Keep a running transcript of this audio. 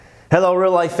Hello,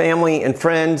 real life family and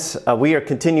friends. We are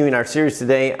continuing our series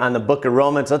today on the book of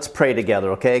Romans. Let's pray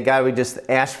together, okay? God, we just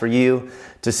ask for you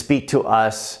to speak to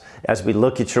us as we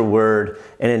look at your word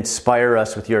and inspire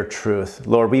us with your truth.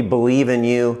 Lord, we believe in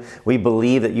you. We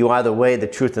believe that you are the way, the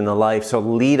truth, and the life. So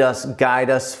lead us, guide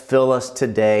us, fill us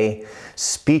today.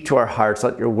 Speak to our hearts.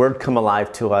 Let your word come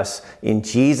alive to us. In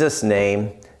Jesus'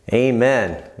 name,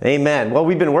 amen. Amen. Well,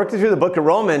 we've been working through the book of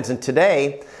Romans, and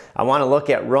today I want to look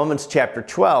at Romans chapter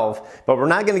 12, but we're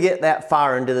not going to get that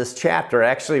far into this chapter.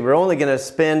 Actually, we're only going to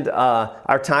spend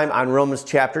our time on Romans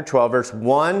chapter 12, verse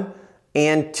 1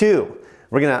 and 2.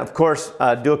 We're going to, of course,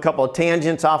 do a couple of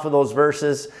tangents off of those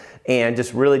verses and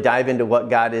just really dive into what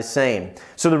God is saying.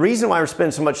 So the reason why we're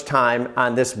spending so much time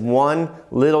on this one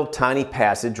little tiny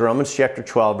passage, Romans chapter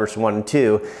 12, verse 1 and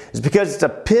 2, is because it's a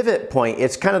pivot point.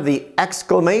 It's kind of the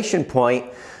exclamation point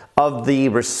of the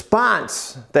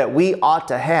response that we ought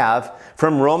to have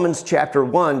from Romans chapter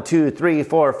 1, 2, 3,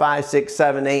 4, 5, 6,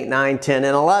 7, 8, 9, 10,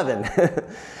 and 11.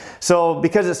 So,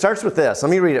 because it starts with this, let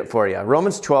me read it for you.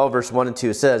 Romans 12, verse 1 and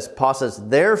 2 says, Paul says,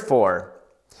 therefore,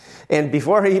 and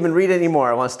before I even read anymore,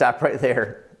 I want to stop right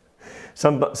there.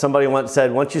 Somebody once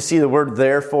said, once you see the word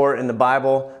therefore in the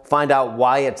Bible, find out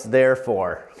why it's there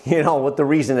for. You know, what the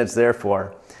reason it's there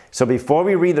for. So before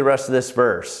we read the rest of this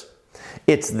verse,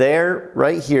 it's there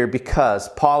right here because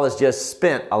Paul has just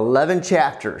spent 11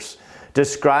 chapters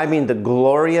describing the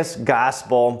glorious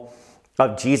gospel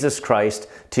of Jesus Christ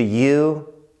to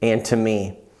you and to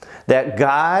me. That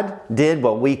God did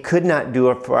what we could not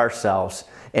do for ourselves.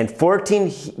 And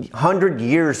 1,400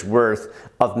 years worth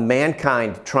of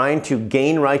mankind trying to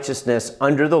gain righteousness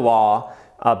under the law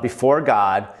before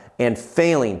God and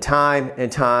failing time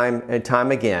and time and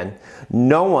time again.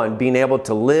 No one being able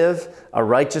to live a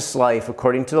righteous life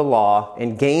according to the law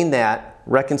and gain that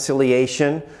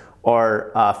reconciliation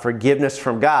or forgiveness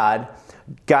from God.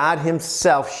 God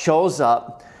himself shows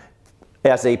up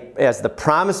as the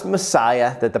promised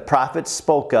Messiah that the prophets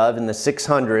spoke of in the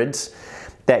 600s,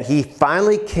 that he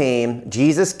finally came,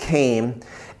 Jesus came,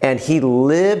 and he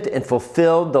lived and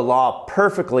fulfilled the law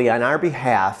perfectly on our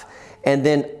behalf, and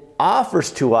then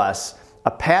offers to us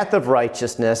a path of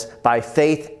righteousness by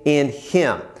faith in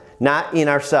him, not in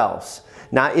ourselves,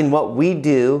 not in what we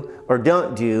do or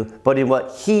don't do, but in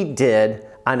what he did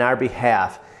on our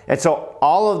behalf. And so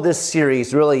all of this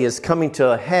series really is coming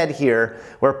to a head here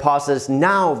where Paul says,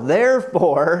 now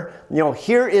therefore,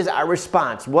 here is our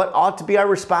response. What ought to be our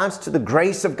response to the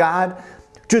grace of God,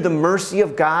 to the mercy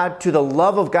of God, to the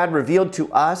love of God revealed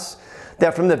to us?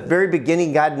 That from the very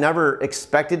beginning, God never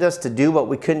expected us to do what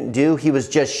we couldn't do. He was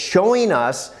just showing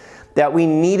us that we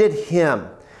needed him,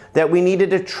 that we needed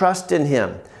to trust in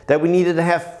him, that we needed to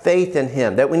have faith in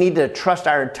him, that we needed to trust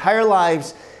our entire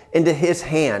lives into his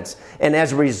hands. And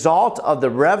as a result of the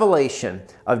revelation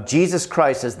of Jesus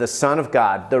Christ as the Son of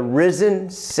God, the risen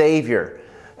Savior,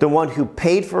 the one who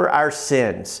paid for our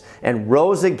sins and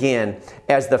rose again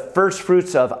as the first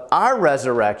fruits of our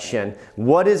resurrection,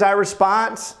 what is our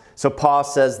response? So Paul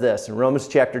says this in Romans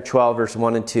chapter 12, verse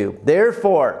 1 and 2.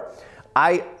 Therefore,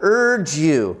 I urge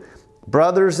you,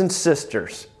 brothers and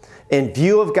sisters, in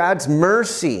view of God's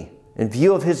mercy, in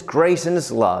view of his grace and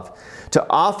his love, to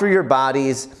offer your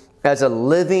bodies as a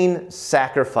living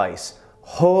sacrifice,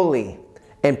 holy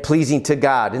and pleasing to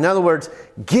God. In other words,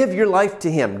 give your life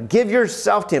to him. Give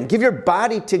yourself to him. Give your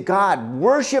body to God.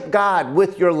 Worship God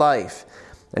with your life.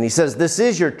 And he says, this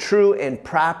is your true and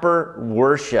proper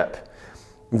worship.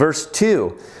 Verse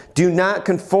 2, do not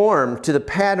conform to the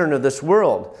pattern of this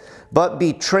world, but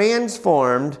be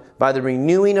transformed by the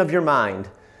renewing of your mind.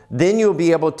 Then you'll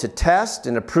be able to test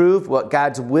and approve what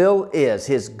God's will is,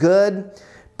 his good,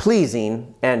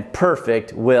 pleasing, and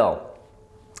perfect will.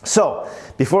 So,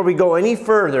 before we go any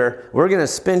further, we're going to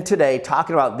spend today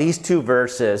talking about these two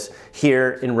verses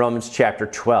here in Romans chapter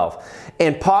 12.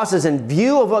 And Paul says, in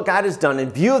view of what God has done, in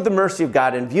view of the mercy of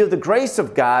God, in view of the grace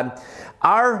of God,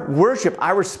 our worship,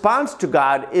 our response to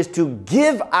God is to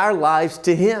give our lives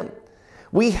to him.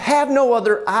 We have no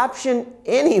other option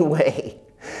anyway.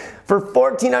 For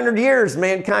 1,400 years,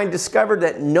 mankind discovered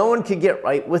that no one could get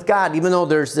right with God, even though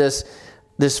there's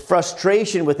this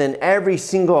frustration within every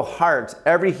single heart.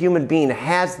 Every human being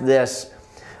has this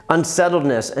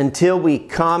unsettledness until we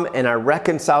come and are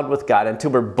reconciled with God,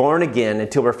 until we're born again,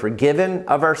 until we're forgiven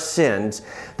of our sins.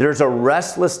 There's a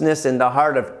restlessness in the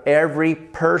heart of every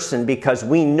person because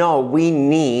we know we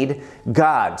need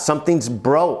God. Something's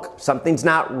broke. Something's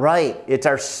not right. It's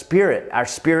our spirit. Our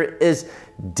spirit is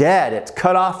dead. It's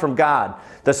cut off from God,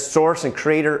 the source and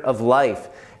creator of life.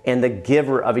 and the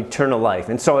giver of eternal life.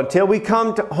 And so until we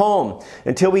come to home,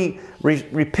 until we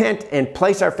repent and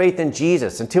place our faith in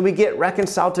Jesus, until we get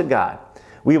reconciled to God,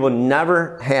 we will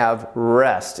never have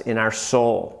rest in our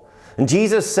soul. And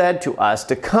Jesus said to us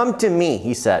to come to me,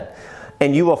 he said,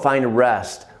 and you will find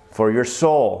rest for your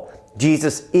soul.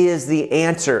 Jesus is the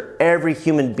answer every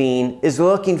human being is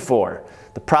looking for.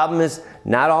 The problem is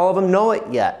not all of them know it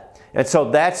yet. And so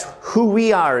that's who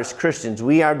we are as Christians.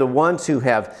 We are the ones who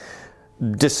have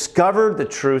discovered the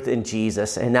truth in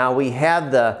Jesus, and now we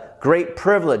have the great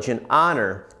privilege and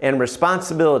honor and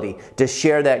responsibility to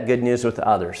share that good news with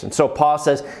others. And so Paul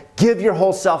says, give your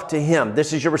whole self to Him.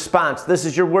 This is your response. This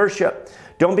is your worship.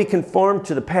 Don't be conformed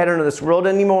to the pattern of this world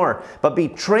anymore, but be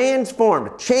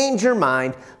transformed. Change your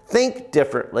mind. Think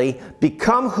differently.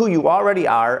 Become who you already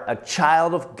are, a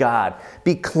child of God.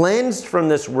 Be cleansed from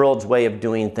this world's way of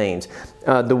doing things,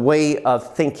 the way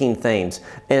of thinking things,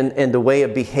 and the way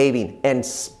of behaving. And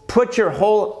put your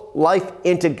whole life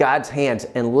into God's hands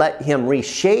and let Him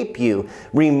reshape you,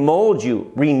 remold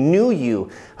you, renew you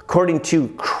according to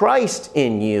Christ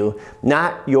in you,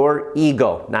 not your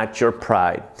ego, not your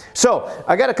pride. So,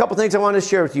 I got a couple things I want to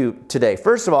share with you today.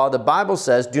 First of all, the Bible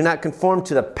says, do not conform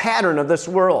to the pattern of this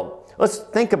world. Let's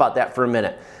think about that for a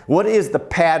minute. What is the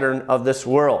pattern of this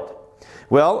world?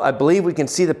 Well, I believe we can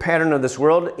see the pattern of this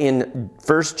world in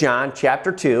 1 John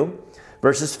chapter 2,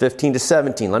 verses 15 to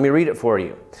 17. Let me read it for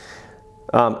you.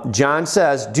 John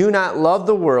says, do not love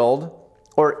the world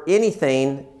or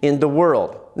anything in the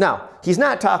world. Now, he's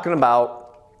not talking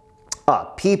about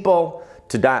people,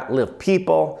 to not live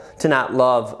people, to not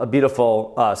love a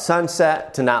beautiful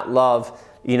sunset, to not love,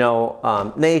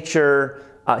 nature.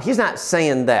 He's not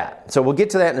saying that. So we'll get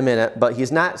to that in a minute, but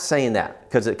he's not saying that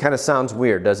because it kind of sounds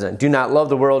weird, doesn't it? Do not love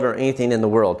the world or anything in the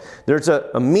world. There's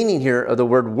a meaning here of the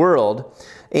word world,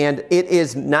 and it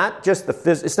is not just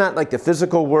it's not like the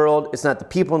physical world, it's not the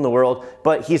people in the world,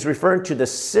 but he's referring to the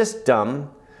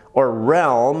system or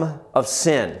realm of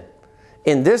sin.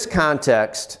 In this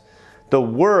context, the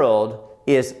world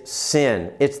is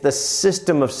sin. It's the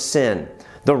system of sin,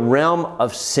 the realm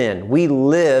of sin. We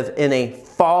live in a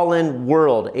fallen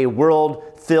world, a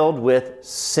world filled with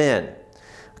sin.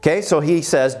 Okay, so he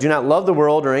says, do not love the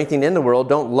world or anything in the world.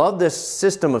 Don't love this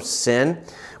system of sin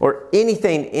or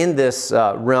anything in this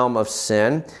realm of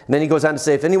sin. And then he goes on to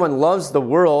say, if anyone loves the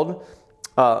world,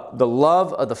 the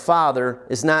love of the Father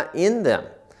is not in them.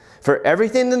 For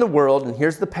everything in the world, and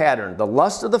here's the pattern, the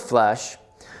lust of the flesh,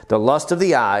 the lust of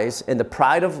the eyes, and the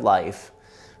pride of life,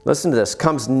 listen to this,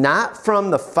 comes not from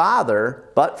the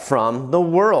Father, but from the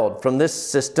world, from this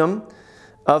system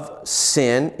of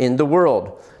sin in the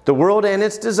world. The world and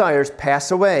its desires pass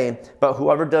away, but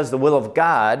whoever does the will of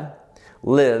God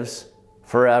lives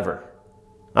forever.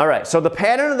 All right, so the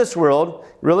pattern of this world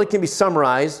really can be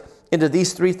summarized into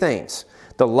these three things.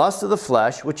 The lust of the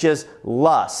flesh, which is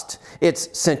lust.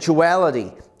 It's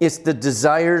sensuality. It's the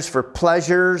desires for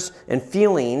pleasures and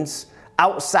feelings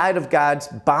outside of God's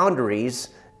boundaries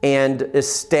and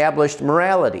established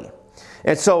morality.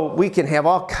 And so we can have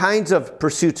all kinds of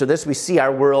pursuits of this. We see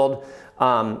our world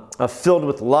filled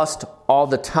with lust all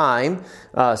the time.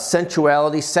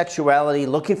 Sensuality, sexuality,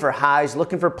 looking for highs,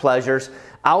 looking for pleasures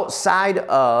outside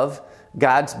of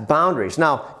God's boundaries.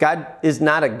 Now, God is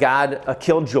not a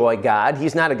killjoy God.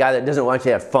 He's not a God that doesn't want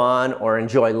you to have fun or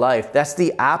enjoy life. That's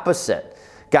the opposite.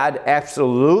 God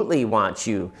absolutely wants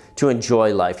you to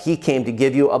enjoy life. He came to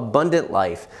give you abundant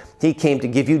life. He came to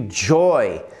give you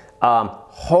joy,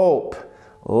 hope,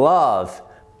 love,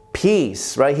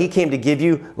 peace, right? He came to give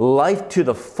you life to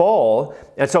the full.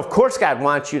 And so, of course, God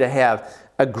wants you to have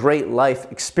a great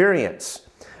life experience.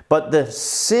 But the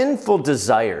sinful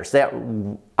desires that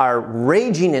are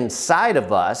raging inside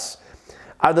of us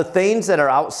are the things that are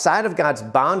outside of God's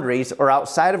boundaries or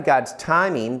outside of God's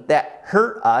timing that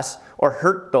hurt us or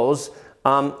hurt those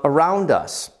around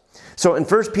us. So in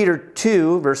 1 Peter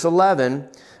 2, verse 11,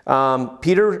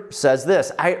 Peter says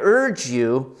this, I urge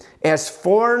you as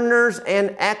foreigners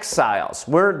and exiles.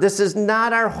 This is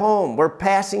not our home. We're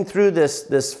passing through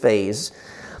this phase.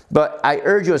 But I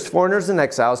urge you as foreigners and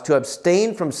exiles to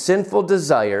abstain from sinful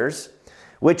desires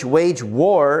which wage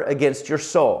war against your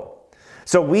soul.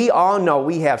 So we all know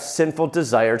we have sinful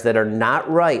desires that are not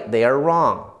right. They are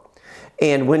wrong.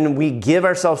 And when we give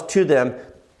ourselves to them,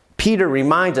 Peter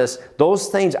reminds us those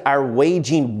things are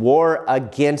waging war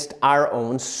against our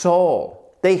own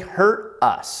soul. They hurt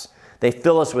us. They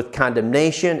fill us with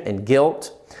condemnation and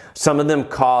guilt. Some of them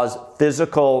cause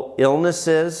physical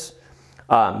illnesses,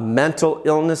 mental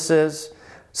illnesses.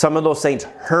 Some of those things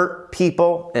hurt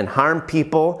people and harm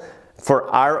people. for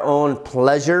our own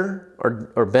pleasure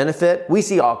or benefit. We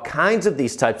see all kinds of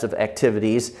these types of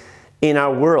activities in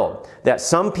our world, that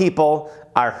some people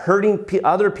are hurting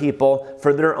other people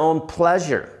for their own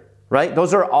pleasure, right?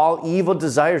 Those are all evil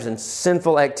desires and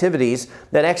sinful activities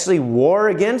that actually war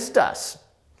against us.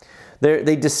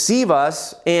 They deceive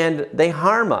us and they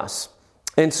harm us.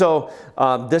 And so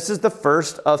this is the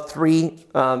first of three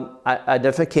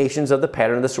identifications of the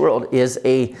pattern of this world, is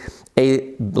a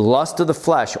lust of the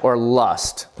flesh, or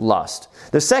lust.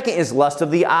 The second is lust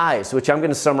of the eyes, which I'm going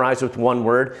to summarize with one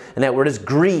word, and that word is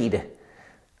greed.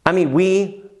 I mean,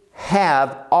 we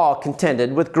have all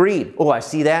contended with greed. Oh, I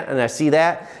see that, and I see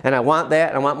that, and I want that,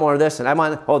 and I want more of this, and I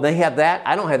want, oh, they have that,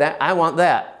 I don't have that, I want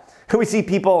that. We see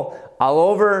people all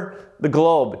over the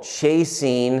globe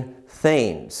chasing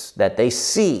things that they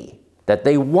see, that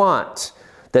they want,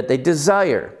 that they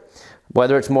desire.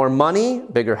 Whether it's more money,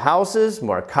 bigger houses,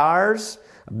 more cars,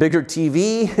 a bigger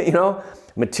TV,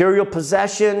 material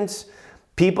possessions.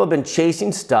 People have been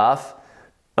chasing stuff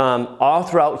all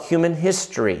throughout human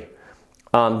history.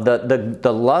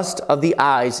 The lust of the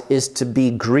eyes is to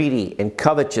be greedy and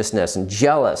covetousness and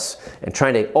jealous and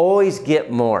trying to always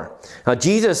get more. Now,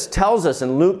 Jesus tells us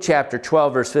in Luke chapter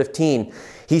 12, verse 15,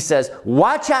 he says,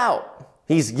 watch out.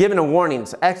 He's given a warning,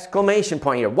 it's an exclamation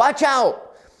point here. Watch out.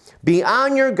 Be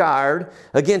on your guard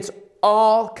against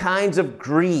all kinds of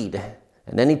greed.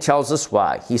 And then he tells us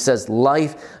why. He says,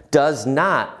 life does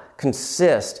not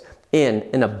consist in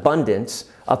an abundance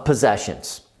of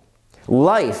possessions.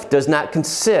 Life does not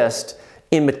consist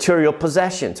in material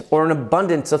possessions or an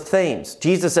abundance of things.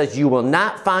 Jesus says you will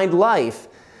not find life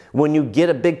when you get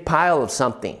a big pile of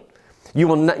something. You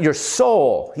will not, your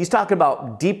soul, he's talking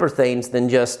about deeper things than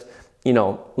just,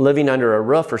 living under a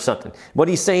roof or something. What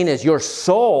he's saying is your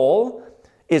soul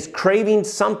is craving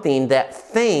something that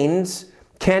things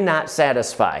cannot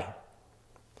satisfy.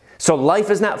 So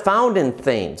life is not found in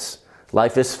things.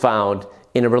 Life is found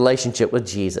in a relationship with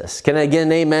Jesus. Can I get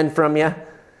an amen from you?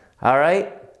 All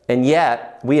right? And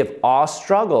yet, we have all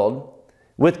struggled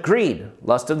with greed,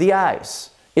 lust of the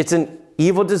eyes. It's an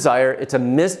evil desire. It's a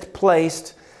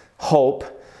misplaced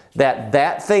hope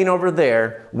that thing over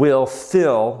there will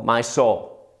fill my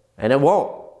soul. And it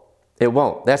won't. It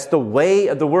won't. That's the way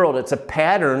of the world. It's a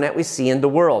pattern that we see in the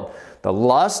world. The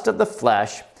lust of the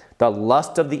flesh, the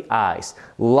lust of the eyes.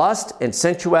 Lust and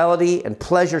sensuality and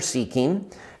pleasure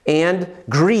seeking, and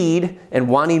greed and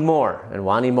wanting more and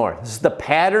wanting more. This is the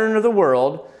pattern of the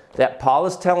world that Paul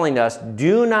is telling us.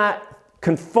 Do not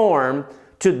conform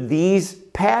to these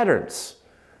patterns.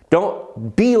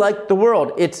 Don't be like the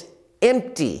world. It's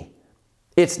empty.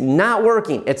 It's not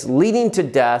working. It's leading to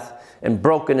death and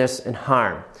brokenness and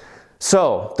harm.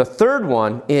 So the third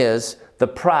one is the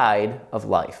pride of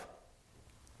life.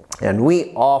 And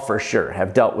we all for sure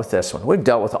have dealt with this one. We've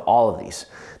dealt with all of these.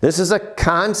 This is a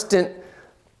constant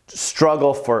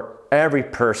struggle for every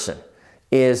person,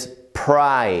 is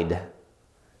pride.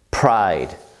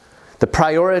 Pride. The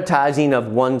prioritizing of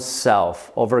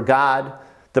oneself over God,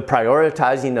 the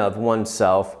prioritizing of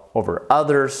oneself over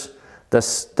others,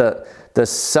 the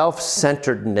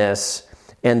self-centeredness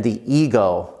and the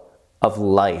ego of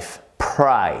life.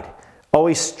 Pride.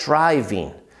 Always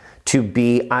striving to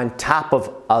be on top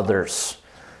of others,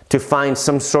 to find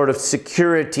some sort of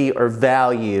security or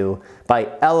value by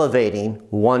elevating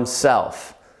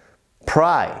oneself.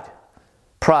 Pride.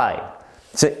 Pride.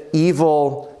 It's an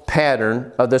evil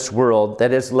pattern of this world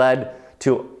that has led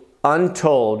to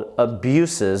untold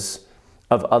abuses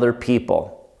of other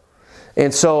people.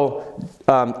 And so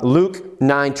Luke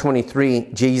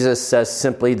 9:23, Jesus says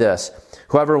simply this: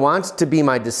 whoever wants to be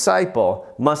my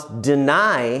disciple must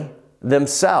deny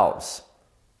themselves.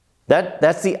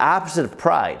 That's the opposite of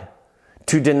pride.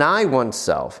 To deny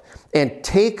oneself and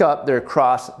take up their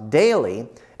cross daily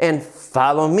and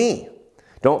follow me.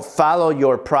 Don't follow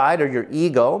your pride or your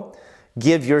ego.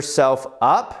 Give yourself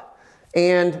up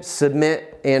and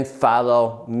submit and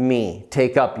follow me.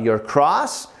 Take up your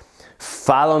cross,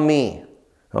 follow me.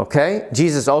 Okay?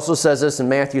 Jesus also says this in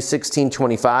Matthew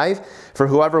 16:25. For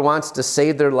whoever wants to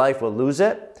save their life will lose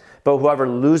it, but whoever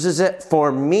loses it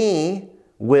for me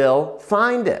will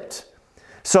find it.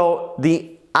 So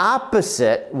the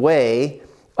opposite way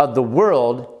of the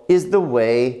world is the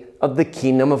way of the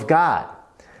kingdom of God.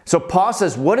 So Paul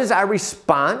says, what is our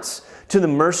response to the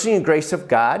mercy and grace of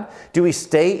God? Do we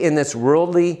stay in this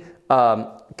worldly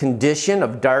condition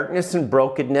of darkness and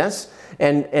brokenness,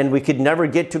 and we could never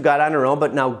get to God on our own,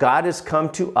 but now God has come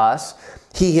to us.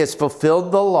 He has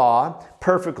fulfilled the law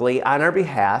perfectly on our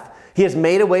behalf. He has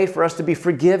made a way for us to be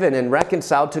forgiven and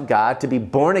reconciled to God, to be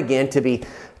born again, to be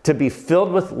to be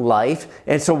filled with life.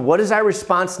 And so what is our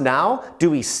response now? Do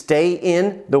we stay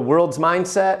in the world's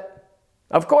mindset?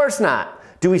 Of course not.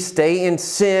 Do we stay in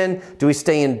sin? Do we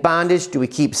stay in bondage? Do we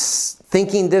keep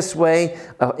thinking this way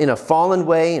in a fallen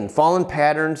way, in fallen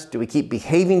patterns? Do we keep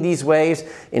behaving these ways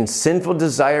in sinful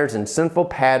desires and sinful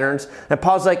patterns? And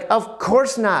Paul's like, of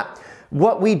course not.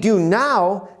 What we do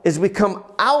now is we come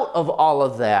out of all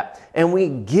of that and we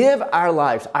give our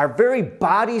lives, our very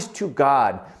bodies to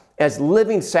God as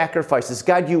living sacrifices.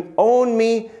 God, you own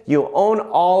me. You own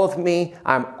all of me.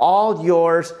 I'm all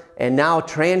yours. And now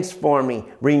transform me,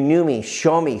 renew me,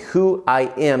 show me who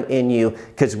I am in you,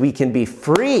 because we can be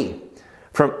free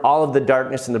from all of the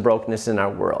darkness and the brokenness in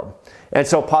our world. And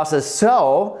so Paul says,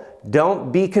 so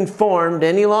don't be conformed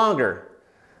any longer.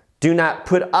 Do not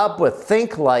put up with,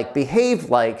 think like, behave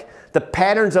like the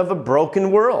patterns of a broken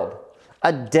world,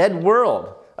 a dead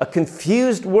world, a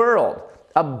confused world,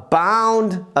 a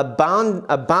bound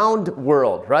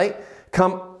world, right?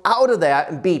 Come out of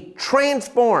that and be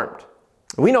transformed.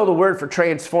 We know the word for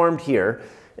transformed here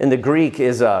in the Greek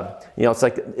is,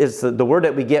 it's the word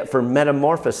that we get for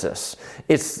metamorphosis.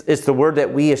 It's the word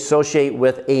that we associate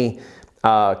with a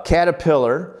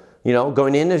caterpillar,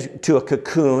 going into a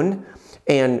cocoon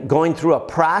and going through a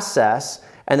process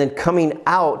and then coming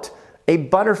out a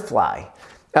butterfly.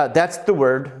 That's the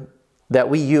word that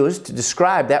we use to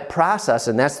describe that process,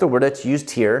 and that's the word that's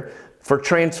used here for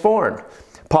transformed.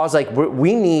 Paul's like,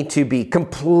 we need to be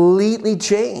completely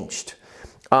changed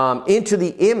into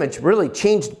the image, really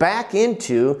changed back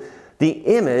into the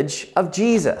image of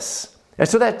Jesus. And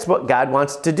so that's what God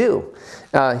wants to do.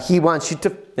 He wants you to,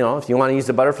 if you want to use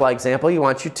the butterfly example, he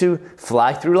wants you to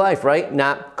fly through life, right?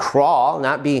 Not crawl,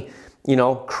 not be,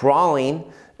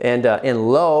 crawling and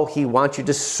low. He wants you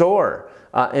to soar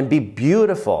and be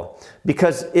beautiful,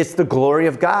 because it's the glory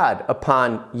of God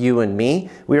upon you and me.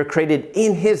 We are created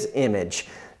in his image.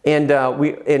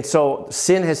 And so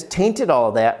sin has tainted all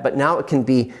of that, but now it can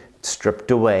be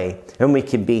stripped away and we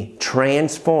can be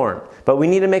transformed. But we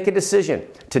need to make a decision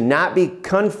to not be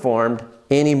conformed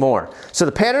anymore. So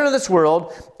the pattern of this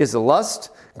world is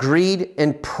lust, greed,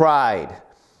 and pride.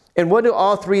 And what do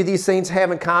all three of these things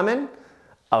have in common?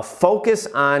 A focus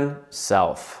on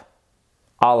self.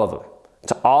 All of them.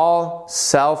 It's all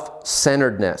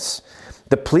self-centeredness.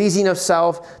 The pleasing of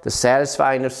self, the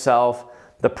satisfying of self,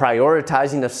 the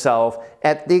prioritizing of self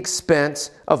at the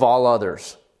expense of all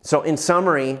others. So in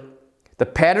summary, the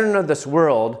pattern of this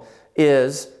world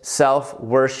is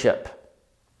self-worship.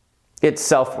 It's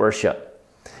self-worship.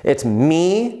 It's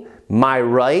me, my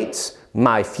rights,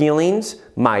 my feelings,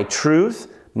 my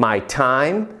truth, my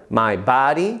time, my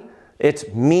body. It's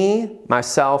me,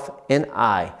 myself, and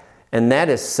I. And that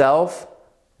is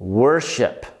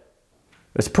self-worship.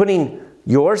 It's putting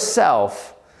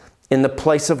yourself in the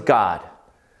place of God.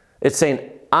 It's saying,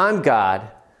 I'm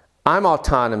God, I'm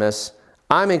autonomous,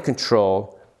 I'm in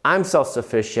control, I'm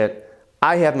self-sufficient,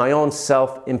 I have my own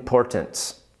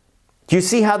self-importance. Do you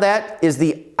see how that is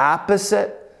the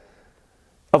opposite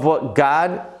of what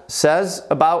God says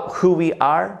about who we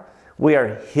are? We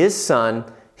are his son,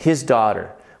 his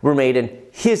daughter. We're made in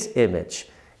his image.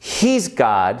 He's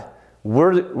God,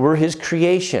 we're his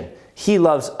creation. He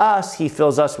loves us, he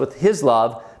fills us with his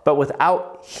love, but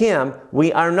without him,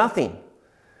 we are nothing.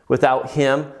 Without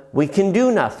him, we can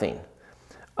do nothing.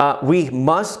 We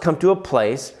must come to a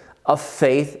place of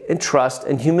faith and trust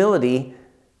and humility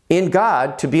in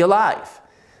God to be alive.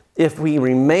 If we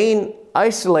remain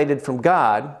isolated from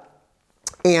God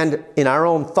and in our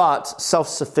own thoughts,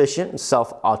 self-sufficient and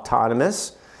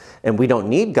self-autonomous, and we don't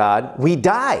need God, we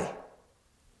die.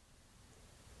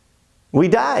 We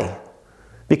die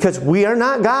because we are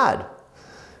not God.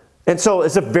 And so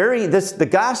the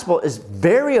gospel is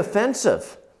very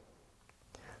offensive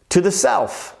to the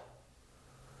self,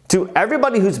 to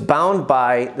everybody who's bound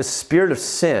by the spirit of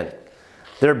sin.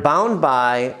 They're bound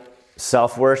by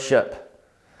self-worship.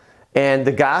 And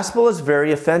the gospel is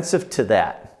very offensive to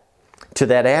that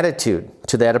attitude,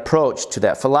 to that approach, to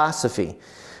that philosophy.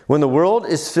 When the world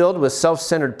is filled with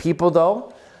self-centered people,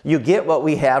 though, you get what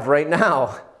we have right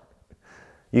now.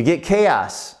 You get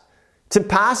chaos. It's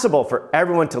impossible for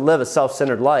everyone to live a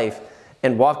self-centered life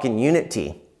and walk in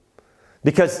unity.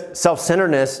 Because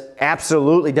self-centeredness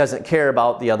absolutely doesn't care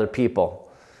about the other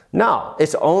people. No,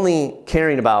 it's only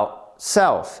caring about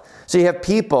self. So you have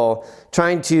people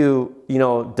trying to,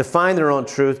 define their own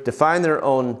truth, define their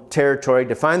own territory,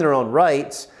 define their own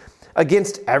rights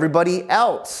against everybody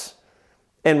else.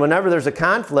 And whenever there's a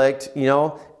conflict,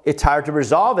 it's hard to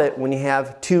resolve it when you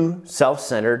have two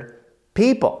self-centered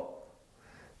people.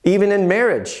 Even in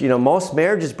marriage, most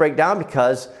marriages break down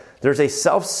because there's a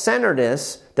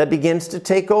self-centeredness that begins to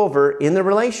take over in the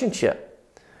relationship.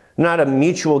 Not a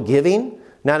mutual giving,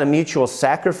 not a mutual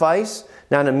sacrifice,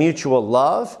 not a mutual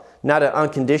love, not an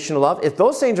unconditional love. If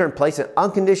those things are in place, an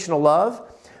unconditional love,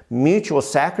 mutual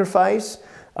sacrifice,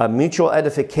 mutual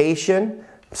edification,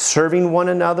 serving one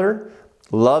another,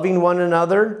 loving one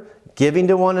another, giving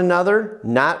to one another,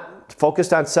 not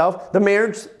focused on self, the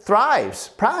marriage thrives,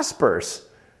 prospers.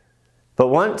 But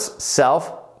once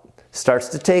self starts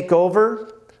to take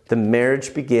over, the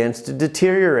marriage begins to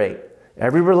deteriorate.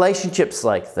 Every relationship's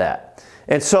like that.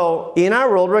 And so in our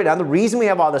world right now, the reason we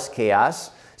have all this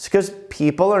chaos is because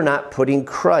people are not putting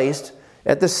Christ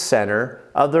at the center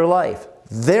of their life.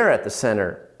 They're at the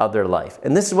center of their life.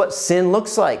 And this is what sin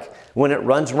looks like when it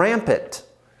runs rampant.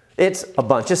 It's a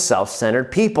bunch of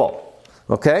self-centered people.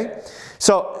 Okay?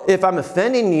 So if I'm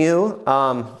offending you,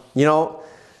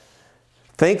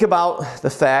 think about the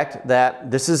fact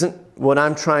that this isn't what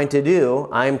I'm trying to do.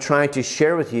 I'm trying to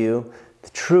share with you the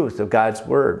truth of God's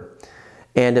Word.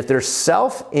 And if there's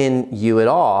self in you at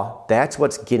all, that's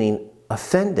what's getting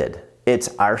offended. It's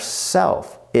our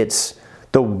self. It's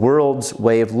the world's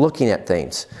way of looking at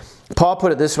things. Paul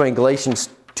put it this way in Galatians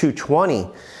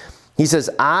 2:20. He says,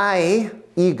 I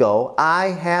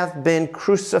have been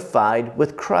crucified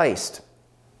with Christ.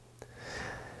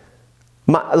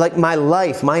 My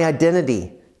life, my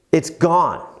identity, it's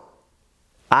gone.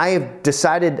 I have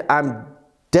decided I'm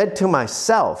dead to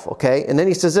myself, okay? And then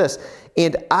he says this,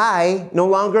 and I no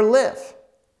longer live.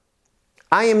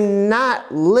 I am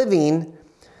not living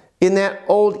in that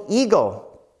old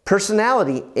ego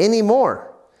personality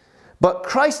anymore, but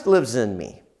Christ lives in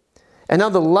me. And now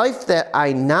the life that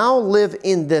I now live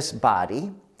in this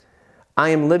body, I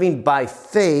am living by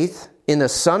faith in the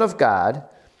Son of God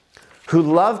who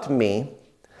loved me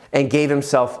and gave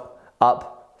himself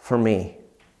up for me.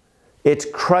 It's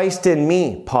Christ in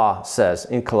me, Paul says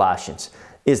in Colossians,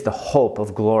 is the hope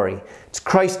of glory. It's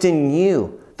Christ in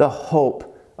you, the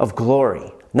hope of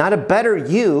glory. Not a better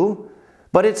you,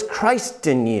 but it's Christ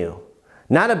in you.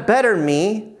 Not a better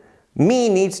me. Me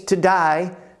needs to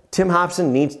die. Tim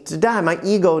Hobson needs to die. My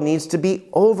ego needs to be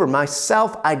over. My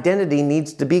self-identity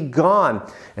needs to be gone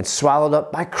and swallowed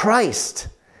up by Christ.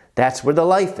 That's where the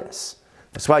life is.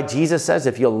 That's why Jesus says,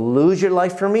 if you'll lose your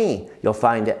life for me, you'll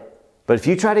find it. But if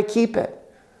you try to keep it,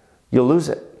 you'll lose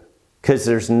it. Because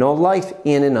there's no life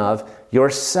in and of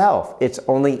yourself. It's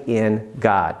only in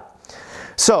God.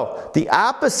 So, the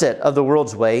opposite of the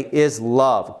world's way is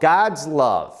love. God's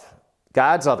love.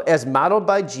 God's love, as modeled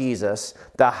by Jesus,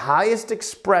 the highest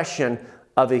expression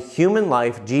of a human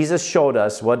life. Jesus showed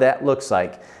us what that looks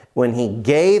like when he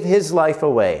gave his life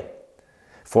away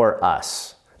for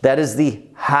us. That is the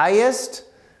highest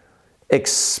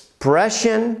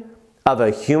expression of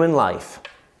a human life,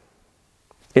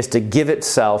 is to give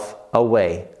itself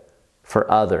away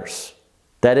for others.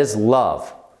 That is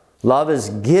love. Love is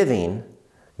giving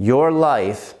your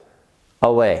life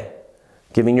away.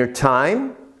 Giving your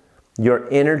time, your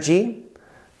energy,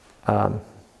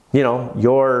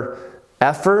 your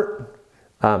effort,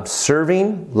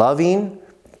 serving, loving,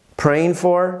 praying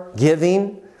for,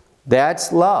 giving.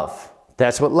 That's love.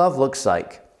 That's what love looks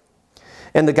like.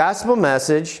 And the gospel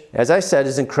message, as I said,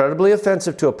 is incredibly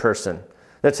offensive to a person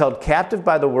that's held captive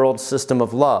by the world's system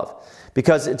of love.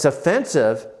 Because it's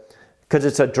offensive, because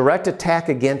it's a direct attack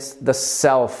against the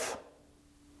self.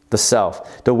 The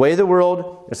self. The way of the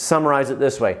world, let's summarize it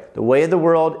this way. The way of the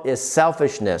world is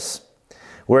selfishness,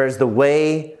 whereas the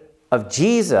way of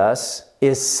Jesus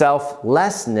is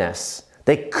selflessness.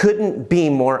 They couldn't be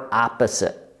more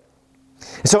opposite.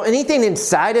 So anything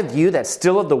inside of you that's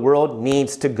still of the world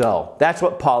needs to go. That's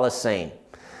what Paul is saying.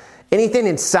 Anything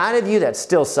inside of you that's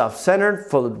still self-centered,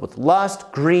 full with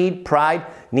lust, greed, pride,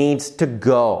 needs to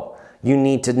go. You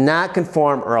need to not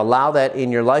conform or allow that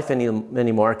in your life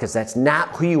anymore, because that's not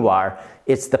who you are.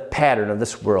 It's the pattern of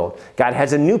this world. God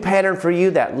has a new pattern for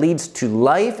you that leads to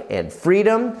life and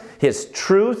freedom. His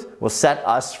truth will set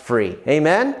us free.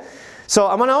 Amen? So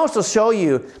I want to also show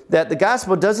you that the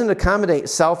gospel doesn't accommodate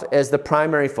self as the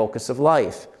primary focus of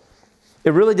life.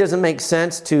 It really doesn't make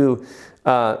sense to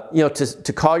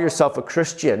call yourself a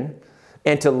Christian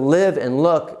and to live and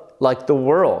look like the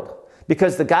world,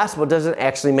 because the gospel doesn't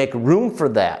actually make room for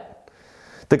that.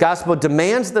 The gospel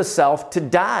demands the self to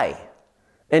die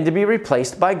and to be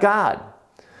replaced by God.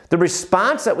 The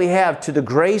response that we have to the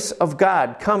grace of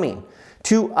God coming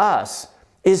to us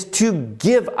is to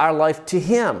give our life to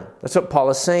him. That's what Paul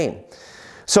is saying.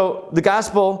 So the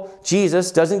gospel,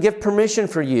 Jesus, doesn't give permission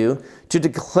for you to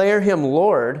declare him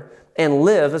Lord and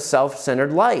live a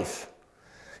self-centered life.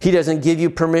 He doesn't give you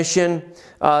permission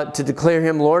to declare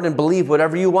him Lord and believe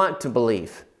whatever you want to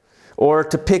believe. or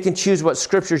to pick and choose what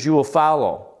scriptures you will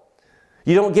follow.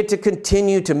 You don't get to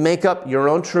continue to make up your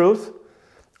own truth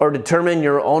or determine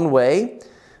your own way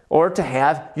or to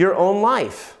have your own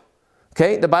life.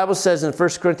 Okay, the Bible says in 1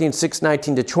 Corinthians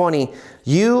 6:19-20,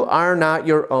 you are not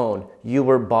your own. You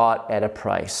were bought at a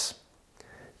price.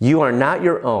 You are not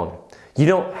your own. You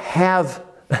don't have,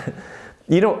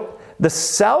 the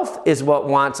self is what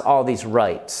wants all these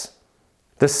rights.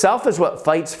 The self is what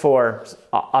fights for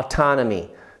autonomy.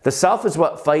 The self is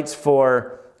what fights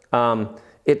for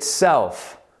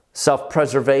itself,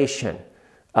 self-preservation,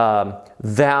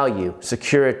 value,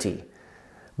 security.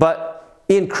 But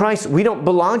in Christ, we don't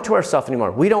belong to ourselves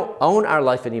anymore. We don't own our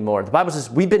life anymore. The Bible says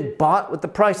we've been bought with the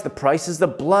price. The price is the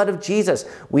blood of Jesus.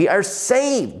 We are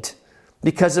saved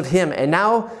because of Him. And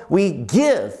now we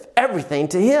give everything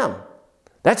to Him.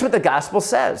 That's what the gospel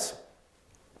says.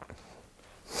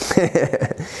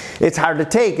 It's hard to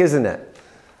take, isn't it?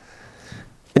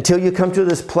 Until you come to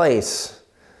this place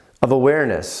of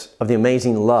awareness of the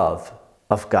amazing love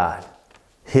of God.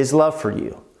 His love for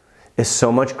you is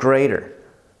so much greater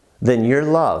than your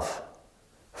love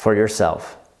for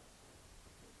yourself.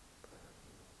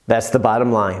 That's the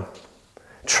bottom line.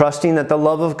 Trusting that the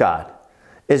love of God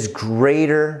is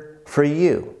greater for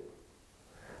you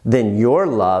than your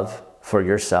love for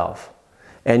yourself.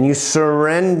 And you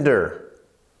surrender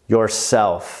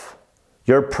yourself,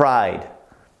 your pride,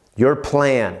 your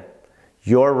plan,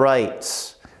 your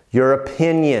rights, your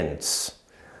opinions,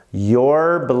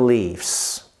 your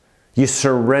beliefs. You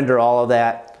surrender all of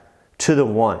that to the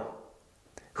one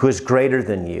who is greater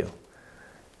than you,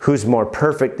 who's more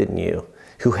perfect than you,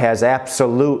 who has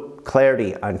absolute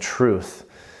clarity on truth,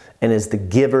 and is the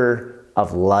giver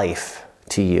of life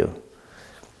to you.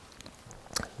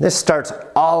 This starts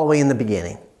all the way in the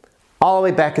beginning, all the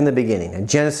way back in the beginning, in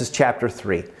Genesis chapter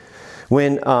 3,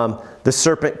 when the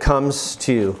serpent comes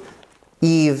to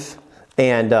Eve,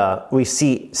 and we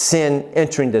see sin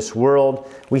entering this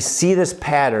world. We see this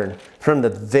pattern from the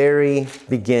very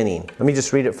beginning. Let me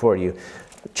just read it for you.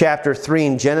 Chapter 3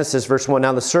 in Genesis, verse 1.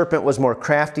 Now the serpent was more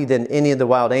crafty than any of the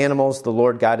wild animals the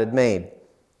Lord God had made.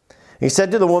 He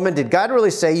said to the woman, did God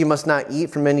really say you must not eat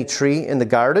from any tree in the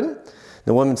garden?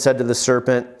 The woman said to the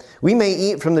serpent, we may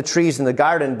eat from the trees in the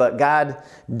garden, but God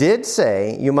did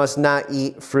say you must not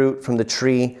eat fruit from the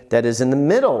tree that is in the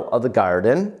middle of the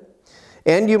garden,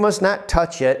 and you must not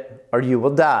touch it, or you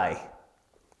will die.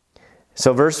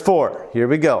 So verse 4, here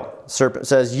we go. The serpent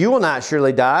says, you will not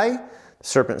surely die. The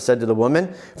serpent said to the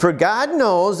woman, for God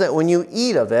knows that when you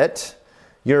eat of it,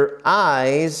 your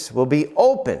eyes will be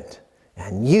opened,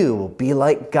 and you will be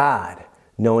like God,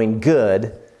 knowing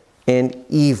good and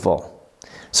evil.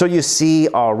 So you see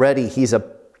already he's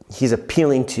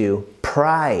appealing to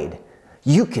pride.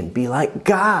 You can be like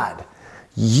God.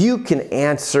 You can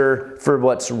answer for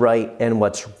what's right and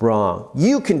what's wrong.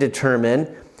 You can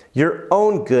determine your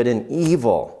own good and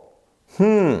evil.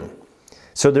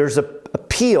 So there's an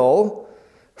appeal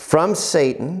from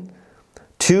Satan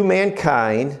to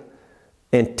mankind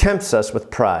and tempts us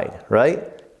with pride,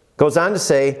 right? Goes on to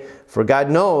say, for God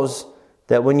knows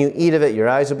that when you eat of it, your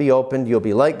eyes will be opened, you'll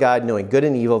be like God, knowing good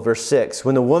and evil. Verse 6,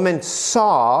 when the woman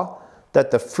saw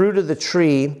that the fruit of the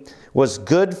tree was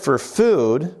good for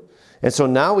food, and so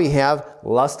now we have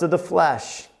lust of the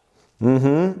flesh.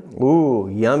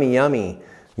 Ooh, yummy, yummy.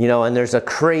 And there's a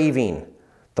craving,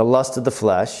 the lust of the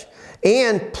flesh.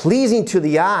 And pleasing to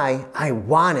the eye, I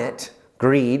want it.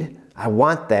 Greed, I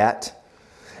want that.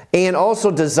 And also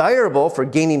desirable for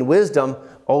gaining wisdom.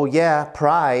 Oh yeah,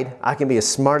 pride, I can be as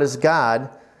smart as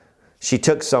God. She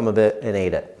took some of it and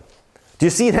ate it. Do you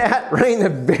see that? Right in the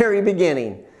very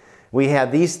beginning. We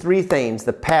have these three things,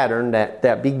 the pattern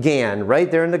that began right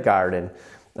there in the garden.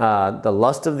 The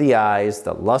lust of the eyes,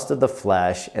 the lust of the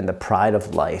flesh, and the pride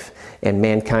of life. And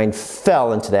mankind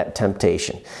fell into that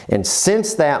temptation. And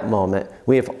since that moment,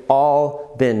 we have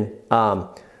all been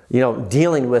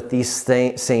dealing with these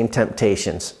same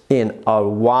temptations in a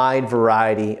wide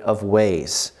variety of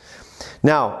ways.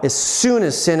 Now, as soon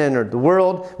as sin entered the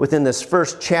world, within this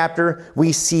first chapter,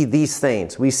 we see these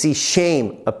things. We see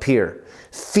shame appear,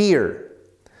 fear,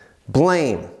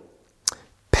 blame,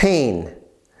 pain,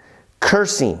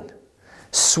 cursing,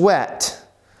 sweat,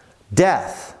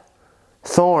 death,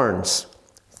 thorns,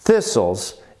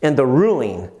 thistles, and the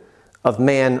ruling of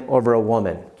man over a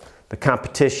woman, the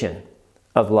competition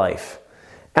of life.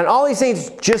 And all these things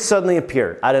just suddenly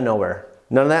appeared out of nowhere.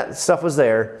 None of that stuff was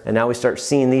there, and now we start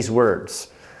seeing these words.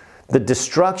 The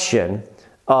destruction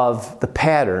of the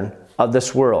pattern of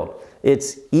this world.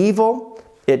 It's evil,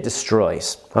 it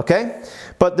destroys. Okay?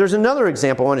 But there's another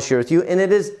example I want to share with you, and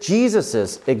it is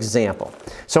Jesus' example.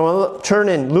 So I want to turn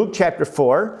in Luke chapter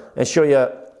 4 and show you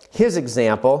his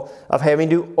example of having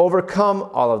to overcome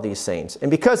all of these things.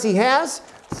 And because he has,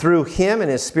 through him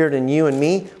and his Spirit in you and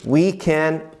me, we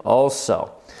can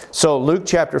also. So Luke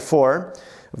chapter 4,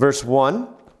 verse 1.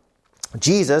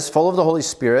 Jesus, full of the Holy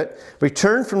Spirit,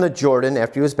 returned from the Jordan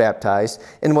after he was baptized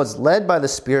and was led by the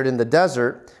Spirit in the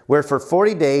desert, where for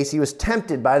 40 days he was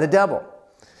tempted by the devil.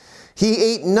 He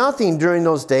ate nothing during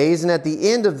those days, and at the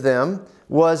end of them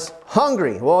was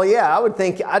hungry. Well, yeah, I would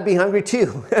think I'd be hungry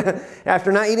too.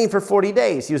 After not eating for 40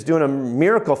 days, he was doing a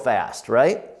miracle fast,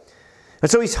 right?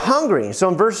 And so he's hungry. So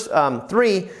in verse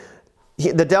 3,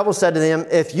 the devil said to him,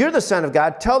 "If you're the Son of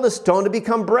God, tell the stone to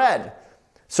become bread."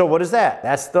 So what is that?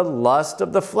 That's the lust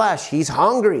of the flesh. He's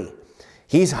hungry.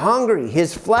 He's hungry.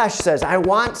 His flesh says, I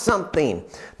want something.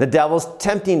 The devil's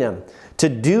tempting him to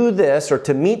do this or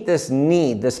to meet this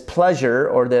need, this pleasure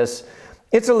or this,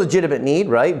 it's a legitimate need,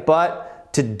 right?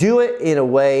 But to do it in a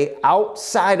way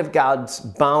outside of God's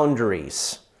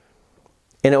boundaries.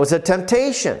 And it was a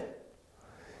temptation.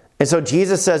 And so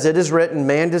Jesus says, it is written,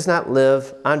 man does not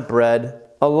live on bread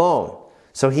alone.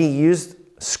 So he used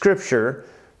Scripture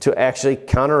to actually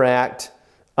counteract,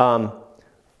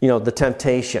 the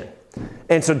temptation.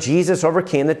 And so Jesus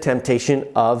overcame the temptation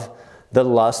of the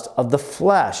lust of the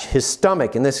flesh, his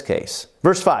stomach in this case.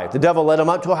 Verse 5, the devil led him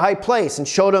up to a high place and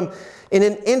showed him in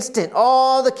an instant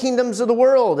all the kingdoms of the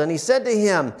world. And he said to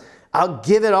him, I'll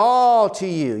give it all to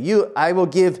you. I will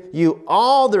give you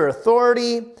all their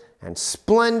authority and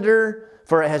splendor,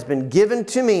 for it has been given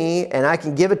to me, and I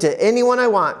can give it to anyone I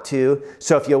want to.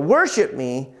 So if you worship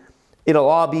me, it'll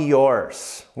all be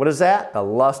yours. What is that? The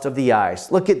lust of the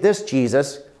eyes. Look at this,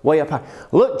 Jesus, way up high.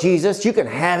 Look, Jesus, you can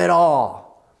have it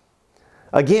all.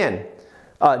 Again,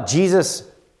 Jesus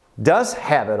does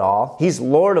have it all. He's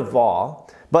Lord of all.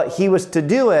 But he was to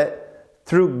do it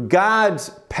through God's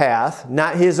path,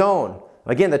 not his own.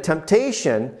 Again, the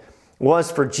temptation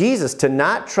was for Jesus to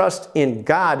not trust in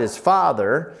God as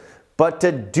Father, but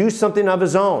to do something of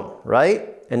his own,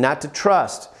 right? And not to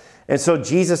trust. And so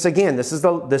Jesus, again, this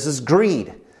is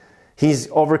greed. He's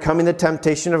overcoming the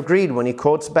temptation of greed when he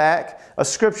quotes back a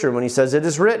scripture, when he says, it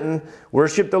is written,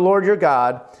 worship the Lord your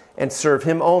God and serve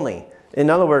him only. In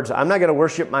other words, I'm not going to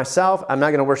worship myself. I'm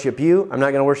not going to worship you. I'm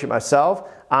not going to worship myself.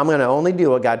 I'm going to only do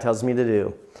what God tells me to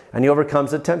do. And he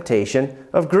overcomes the temptation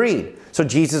of greed. So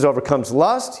Jesus overcomes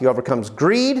lust. He overcomes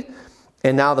greed.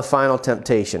 And now the final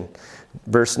temptation.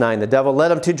 Verse 9, the devil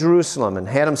led him to Jerusalem and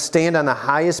had him stand on the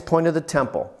highest point of the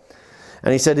temple.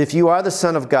 And he said, if you are the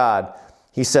Son of God,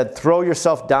 he said, throw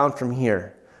yourself down from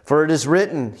here. For it is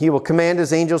written, he will command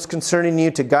his angels concerning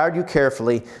you to guard you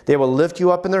carefully. They will lift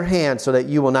you up in their hands so that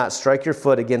you will not strike your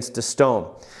foot against a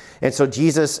stone. And so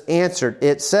Jesus answered,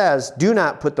 it says, do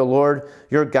not put the Lord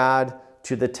your God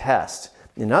to the test.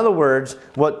 In other words,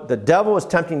 what the devil was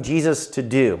tempting Jesus to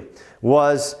do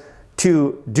was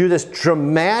to do this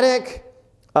dramatic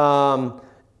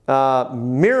miracle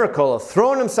of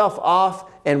throwing himself off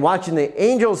and watching the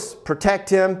angels protect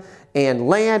him and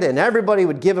land, and everybody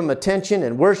would give him attention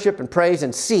and worship and praise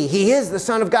and see, he is the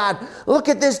Son of God. Look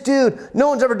at this dude. No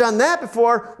one's ever done that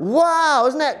before. Wow,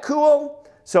 isn't that cool?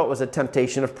 So it was a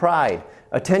temptation of pride,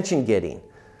 attention getting.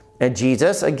 And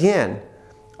Jesus, again,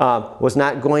 was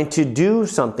not going to do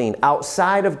something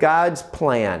outside of God's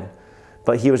plan,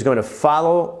 but he was going to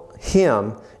follow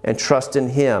him and trust in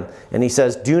him. And he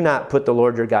says, do not put the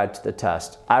Lord your God to the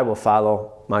test. I will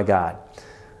follow my God.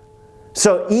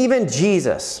 So even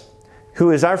Jesus,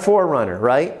 who is our forerunner,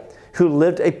 right? Who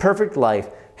lived a perfect life,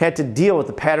 had to deal with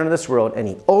the pattern of this world, and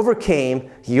he overcame,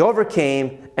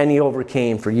 and he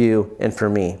overcame for you and for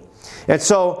me. And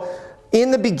so,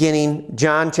 in the beginning,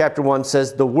 John chapter 1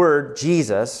 says, the Word,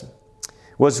 Jesus,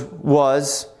 was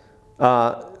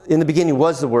in the beginning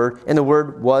was the Word, and the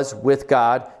Word was with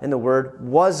God, and the Word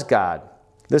was God.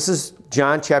 This is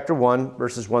John chapter 1,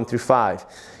 verses 1 through 5.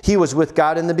 He was with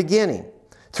God in the beginning.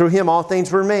 Through him all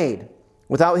things were made.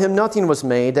 Without him nothing was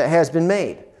made that has been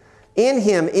made. In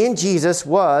him, in Jesus,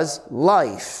 was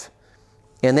life.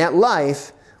 And that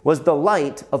life was the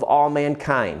light of all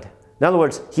mankind. In other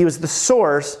words, he was the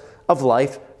source of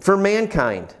life for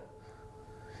mankind.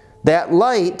 That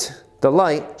light, the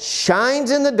light,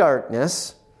 shines in the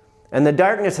darkness, and the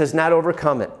darkness has not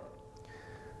overcome it.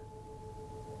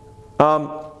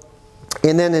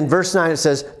 And then in verse 9 it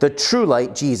says, the true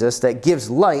light, Jesus, that gives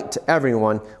light to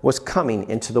everyone, was coming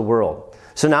into the world.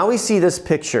 So now we see this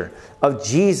picture of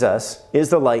Jesus is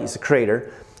the light, he's the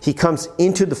creator. He comes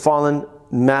into the fallen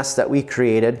mess that we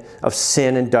created of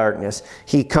sin and darkness.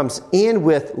 He comes in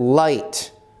with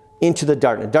light into the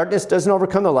darkness. Darkness doesn't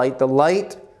overcome the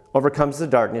light overcomes the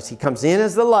darkness. He comes in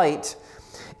as the light,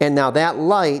 and now that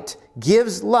light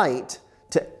gives light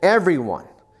to everyone,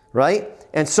 right?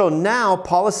 And so now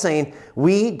Paul is saying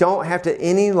we don't have to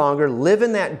any longer live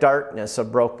in that darkness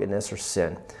of brokenness or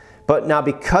sin. But now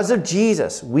because of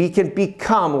Jesus, we can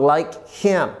become like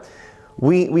him.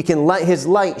 We can let his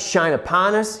light shine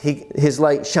upon us, his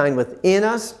light shine within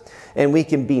us, and we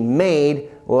can be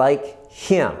made like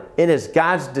him. It is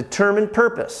God's determined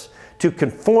purpose to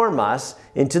conform us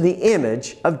into the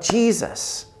image of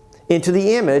Jesus, into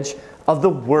the image of the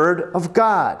Word of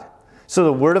God. So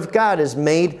the Word of God is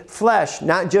made flesh,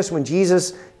 not just when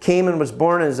Jesus came and was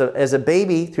born as a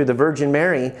baby through the Virgin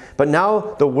Mary, but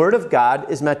now the Word of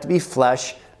God is meant to be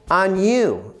flesh on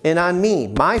you and on me,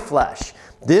 my flesh.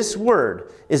 This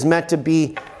Word is meant to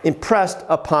be impressed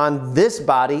upon this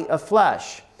body of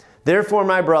flesh. Therefore,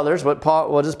 my brothers, what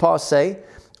does Paul say?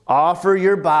 Offer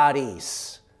your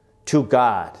bodies to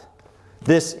God.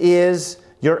 This is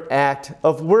your act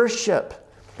of worship.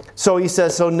 So he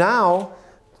says, so now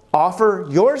offer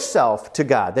yourself to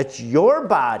God, that your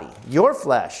body, your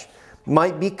flesh,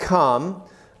 might become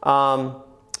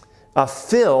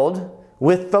filled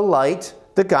with the light,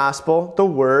 the gospel, the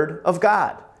Word of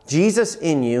God. Jesus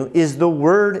in you is the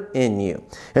Word in you.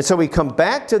 And so we come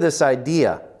back to this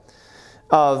idea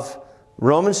of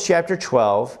Romans chapter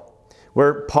 12,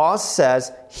 where Paul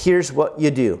says, here's what you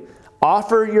do.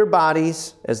 Offer your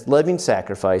bodies as living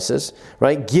sacrifices,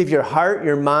 right? Give your heart,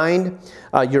 your mind,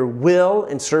 your will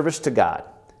in service to God.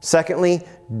 Secondly,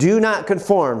 do not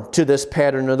conform to this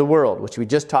pattern of the world, which we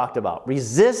just talked about.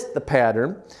 Resist the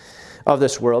pattern of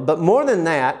this world, but more than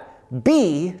that,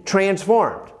 be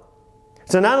transformed.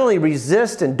 So not only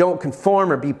resist and don't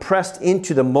conform or be pressed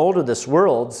into the mold of this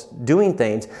world's doing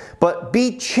things, but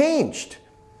be changed.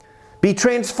 Be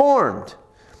transformed.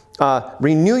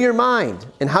 Renew your mind.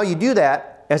 And how you do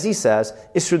that, as he says,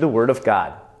 is through the Word of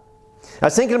God. I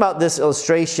was thinking about this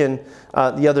illustration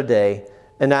the other day,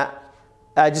 and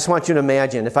I just want you to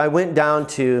imagine if I went down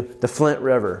to the Flint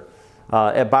River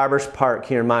at Barbers Park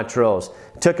here in Montrose,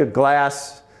 took a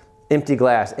empty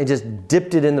glass, and just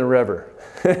dipped it in the river.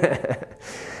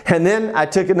 And then I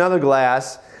took another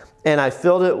glass and I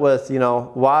filled it with,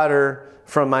 water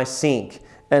from my sink.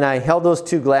 And I held those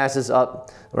two glasses up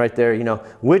right there,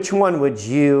 Which one would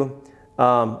you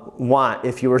want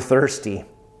if you were thirsty?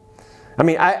 I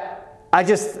mean, I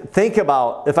just think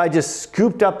about if I just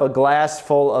scooped up a glass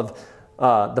full of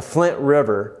the Flint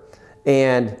River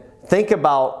and think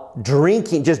about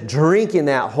drinking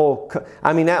that whole...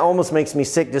 that almost makes me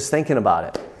sick just thinking about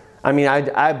it. I mean,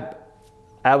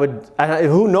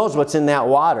 who knows what's in that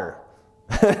water?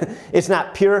 It's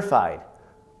not purified.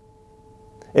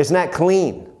 It's not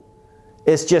clean.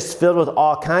 It's just filled with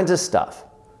all kinds of stuff.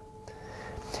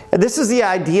 And this is the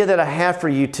idea that I have for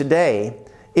you today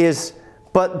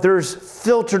but there's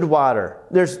filtered water.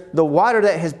 There's the water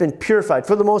that has been purified,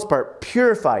 for the most part,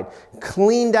 purified,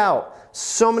 cleaned out,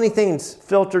 so many things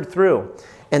filtered through.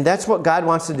 And that's what God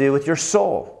wants to do with your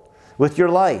soul, with your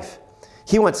life.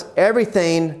 He wants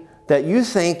everything that you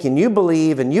think and you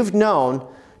believe and you've known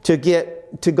to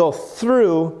go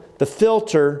through the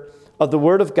filter of the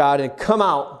Word of God and come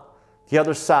out the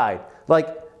other side. Like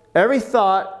every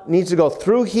thought needs to go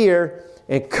through here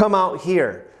and come out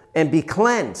here and be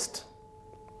cleansed.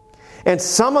 And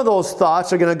some of those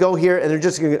thoughts are going to go here and they're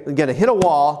just going to hit a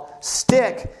wall,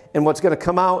 stick, and what's going to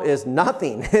come out is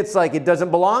nothing. It's like it doesn't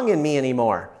belong in me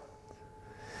anymore.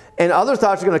 And other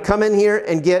thoughts are going to come in here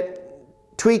and get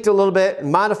tweaked a little bit,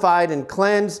 modified and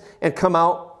cleansed, and come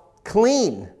out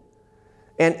clean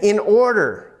and in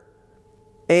order.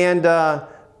 And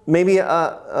maybe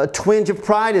a twinge of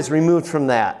pride is removed from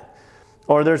that.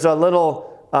 Or there's a little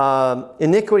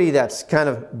iniquity that's kind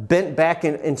of bent back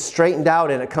and straightened out,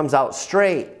 and it comes out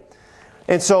straight.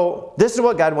 And so this is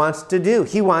what God wants to do.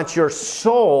 He wants your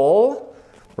soul,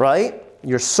 right?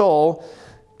 Your soul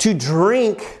to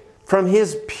drink from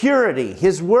His purity,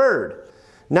 His Word.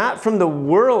 Not from the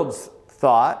world's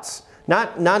thoughts,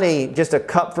 not just a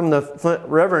cup from the Flint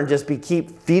River and just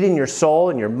keep feeding your soul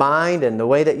and your mind and the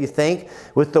way that you think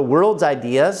with the world's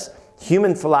ideas,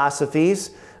 human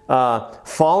philosophies,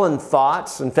 fallen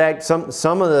thoughts. In fact,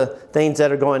 some of the things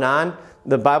that are going on,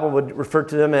 the Bible would refer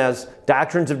to them as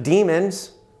doctrines of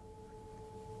demons.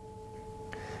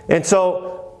 And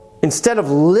so instead of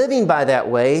living by that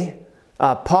way,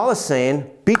 Paul is saying,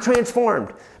 be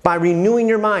transformed by renewing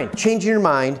your mind, changing your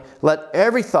mind. Let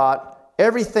every thought,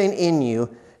 everything in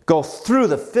you go through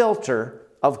the filter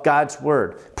of God's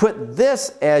Word. Put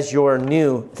this as your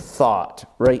new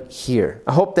thought right here.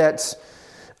 I hope that's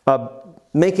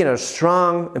making a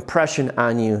strong impression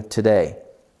on you today.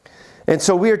 And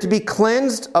so we are to be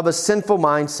cleansed of a sinful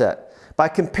mindset by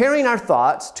comparing our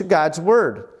thoughts to God's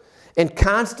Word and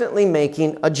constantly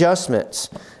making adjustments.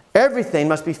 Everything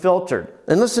must be filtered.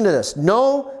 And listen to this.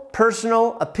 No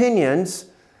personal opinions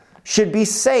should be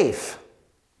safe.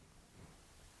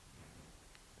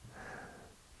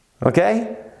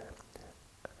 Okay?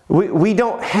 We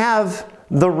don't have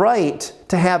the right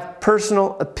to have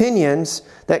personal opinions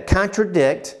that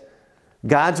contradict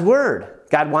God's Word.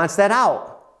 God wants that out.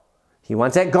 He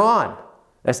wants that gone.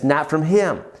 That's not from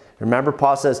Him. Remember,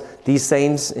 Paul says these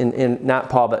things, not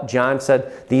Paul, but John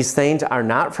said, these things are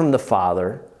not from the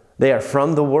Father. They are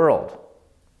from the world.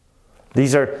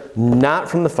 These are not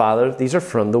from the Father. These are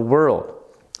from the world.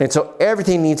 And so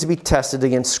everything needs to be tested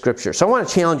against Scripture. So I want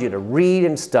to challenge you to read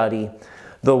and study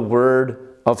the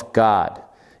Word of God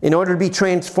in order to be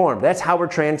transformed. That's how we're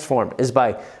transformed, is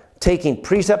by taking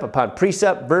precept upon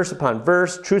precept, verse upon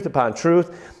verse, truth upon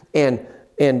truth, and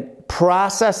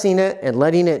processing it and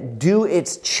letting it do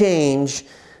its change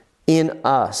in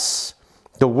us.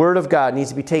 The Word of God needs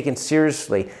to be taken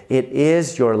seriously. It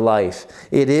is your life.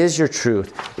 It is your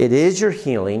truth. It is your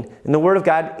healing. And the Word of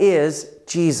God is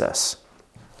Jesus.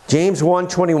 James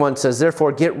 1:21 says,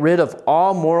 therefore, get rid of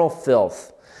all moral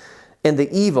filth and the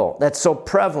evil that's so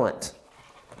prevalent,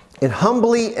 and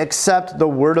humbly accept the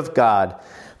Word of God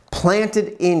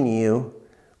planted in you,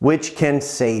 which can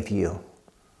save you,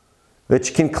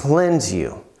 which can cleanse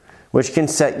you, which can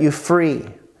set you free,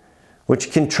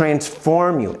 which can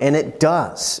transform you. And it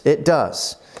does. It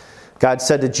does. God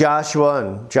said to Joshua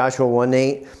in Joshua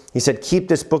 1:8, He said, keep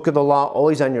this book of the law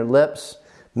always on your lips.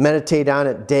 Meditate on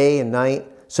it day and night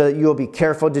so that you will be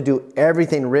careful to do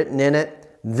everything written in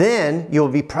it. Then you will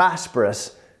be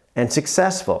prosperous and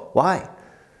successful. Why?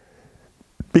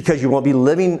 Because you won't be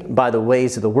living by the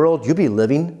ways of the world. You'll be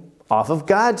living off of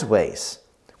God's ways,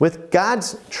 with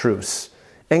God's truths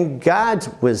and God's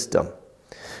wisdom.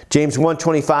 James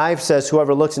 1:25 says,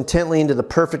 whoever looks intently into the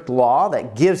perfect law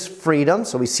that gives freedom,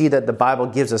 so we see that the Bible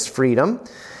gives us freedom,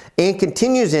 and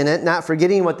continues in it, not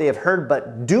forgetting what they have heard,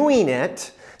 but doing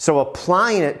it, so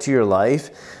applying it to your life,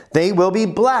 they will be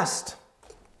blessed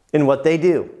in what they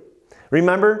do.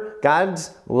 Remember,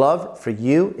 God's love for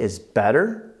you is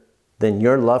better than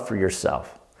your love for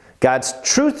yourself. God's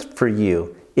truth for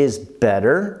you is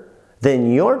better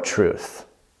than your truth.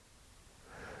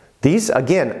 These,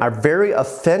 again, are very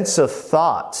offensive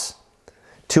thoughts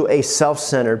to a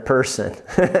self-centered person.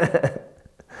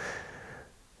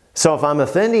 So if I'm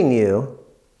offending you,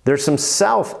 there's some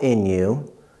self in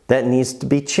you that needs to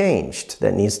be changed,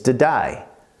 that needs to die.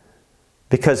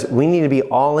 Because we need to be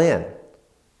all in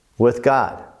with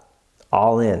God.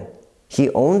 All in. He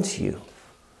owns you.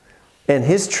 And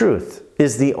His truth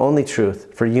is the only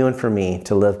truth for you and for me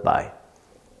to live by.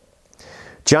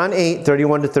 John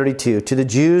 8:31-32, to the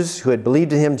Jews who had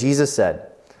believed in Him, Jesus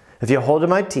said, if you hold to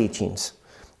my teachings,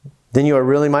 then you are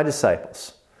really my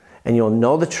disciples, and you'll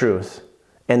know the truth,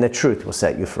 and the truth will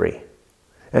set you free.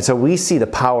 And so we see the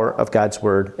power of God's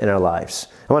Word in our lives.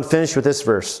 I want to finish with this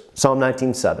verse, Psalm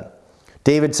 19:7.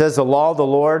 David says, the law of the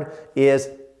Lord is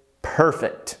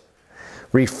perfect,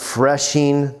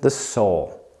 refreshing the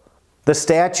soul. The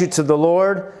statutes of the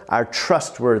Lord are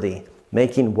trustworthy,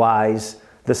 making wise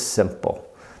the simple.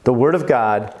 The Word of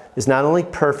God is not only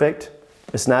perfect,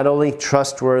 it's not only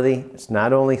trustworthy, it's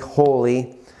not only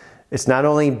holy, it's not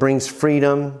only brings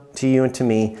freedom to you and to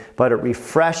me, but it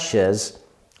refreshes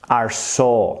our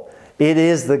soul. It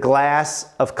is the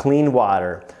glass of clean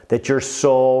water that your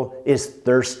soul is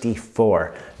thirsty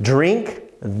for. Drink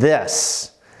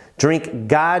this. Drink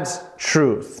God's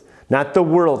truth, not the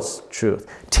world's truth.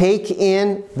 Take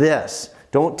in this.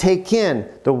 Don't take in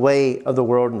the way of the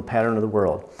world and the pattern of the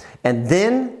world. And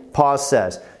then Paul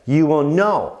says, you will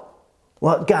know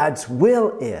what God's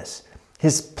will is.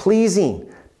 His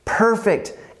pleasing,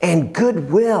 perfect, and good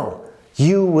will.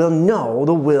 You will know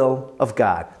the will of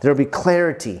God. There will be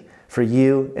clarity for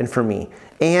you and for me.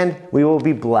 And we will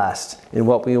be blessed in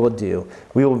what we will do.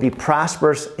 We will be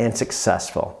prosperous and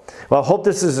successful. Well, I hope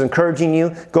this is encouraging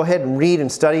you. Go ahead and read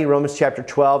and study Romans chapter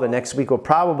 12. And next week we'll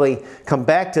probably come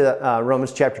back to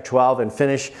Romans chapter 12 and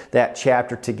finish that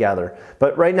chapter together.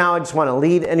 But right now I just want to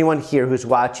lead anyone here who's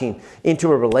watching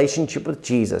into a relationship with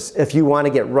Jesus. If you want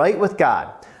to get right with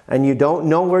God, and you don't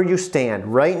know where you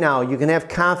stand, right now you can have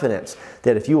confidence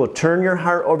that if you will turn your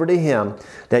heart over to Him,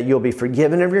 that you'll be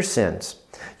forgiven of your sins.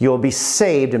 You'll be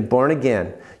saved and born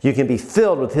again. You can be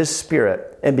filled with His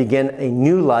Spirit and begin a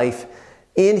new life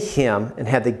in Him and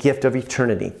have the gift of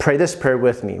eternity. Pray this prayer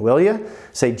with me, will you?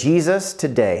 Say, Jesus,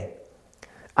 today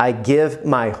I give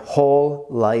my whole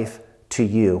life to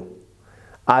you.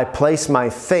 I place my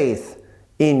faith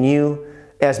in you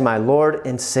as my Lord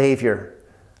and Savior.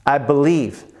 I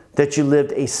believe that you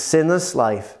lived a sinless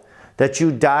life, that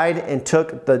you died and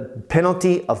took the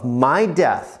penalty of my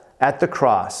death at the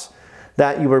cross,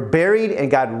 that you were buried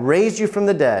and God raised you from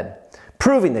the dead,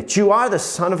 proving that you are the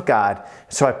Son of God.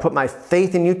 So I put my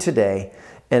faith in you today,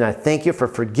 and I thank you for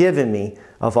forgiving me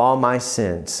of all my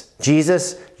sins.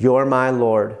 Jesus, you're my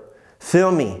Lord.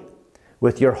 Fill me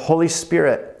with your Holy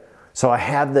Spirit so I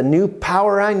have the new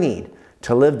power I need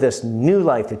to live this new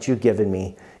life that you've given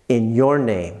me in your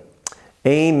name.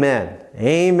 Amen.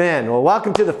 Amen. Well,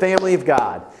 welcome to the family of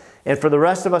God. And for the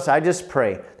rest of us, I just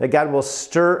pray that God will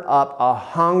stir up a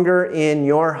hunger in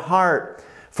your heart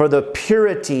for the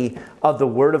purity of the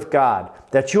Word of God,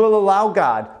 that you will allow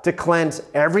God to cleanse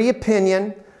every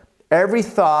opinion, every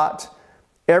thought,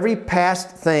 every past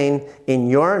thing in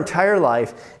your entire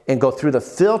life, and go through the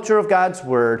filter of God's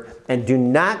Word, and do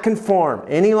not conform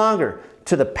any longer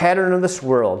to the pattern of this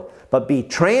world, but be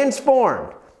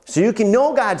transformed so you can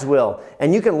know God's will,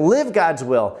 and you can live God's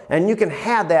will, and you can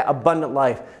have that abundant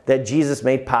life that Jesus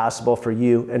made possible for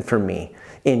you and for me.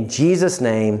 In Jesus'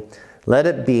 name, let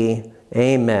it be.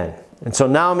 Amen. And so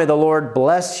now may the Lord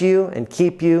bless you and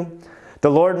keep you. The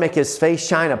Lord make His face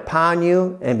shine upon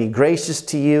you and be gracious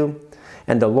to you.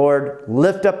 And the Lord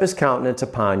lift up His countenance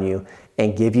upon you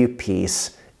and give you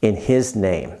peace in His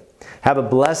name. Have a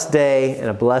blessed day and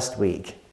a blessed week.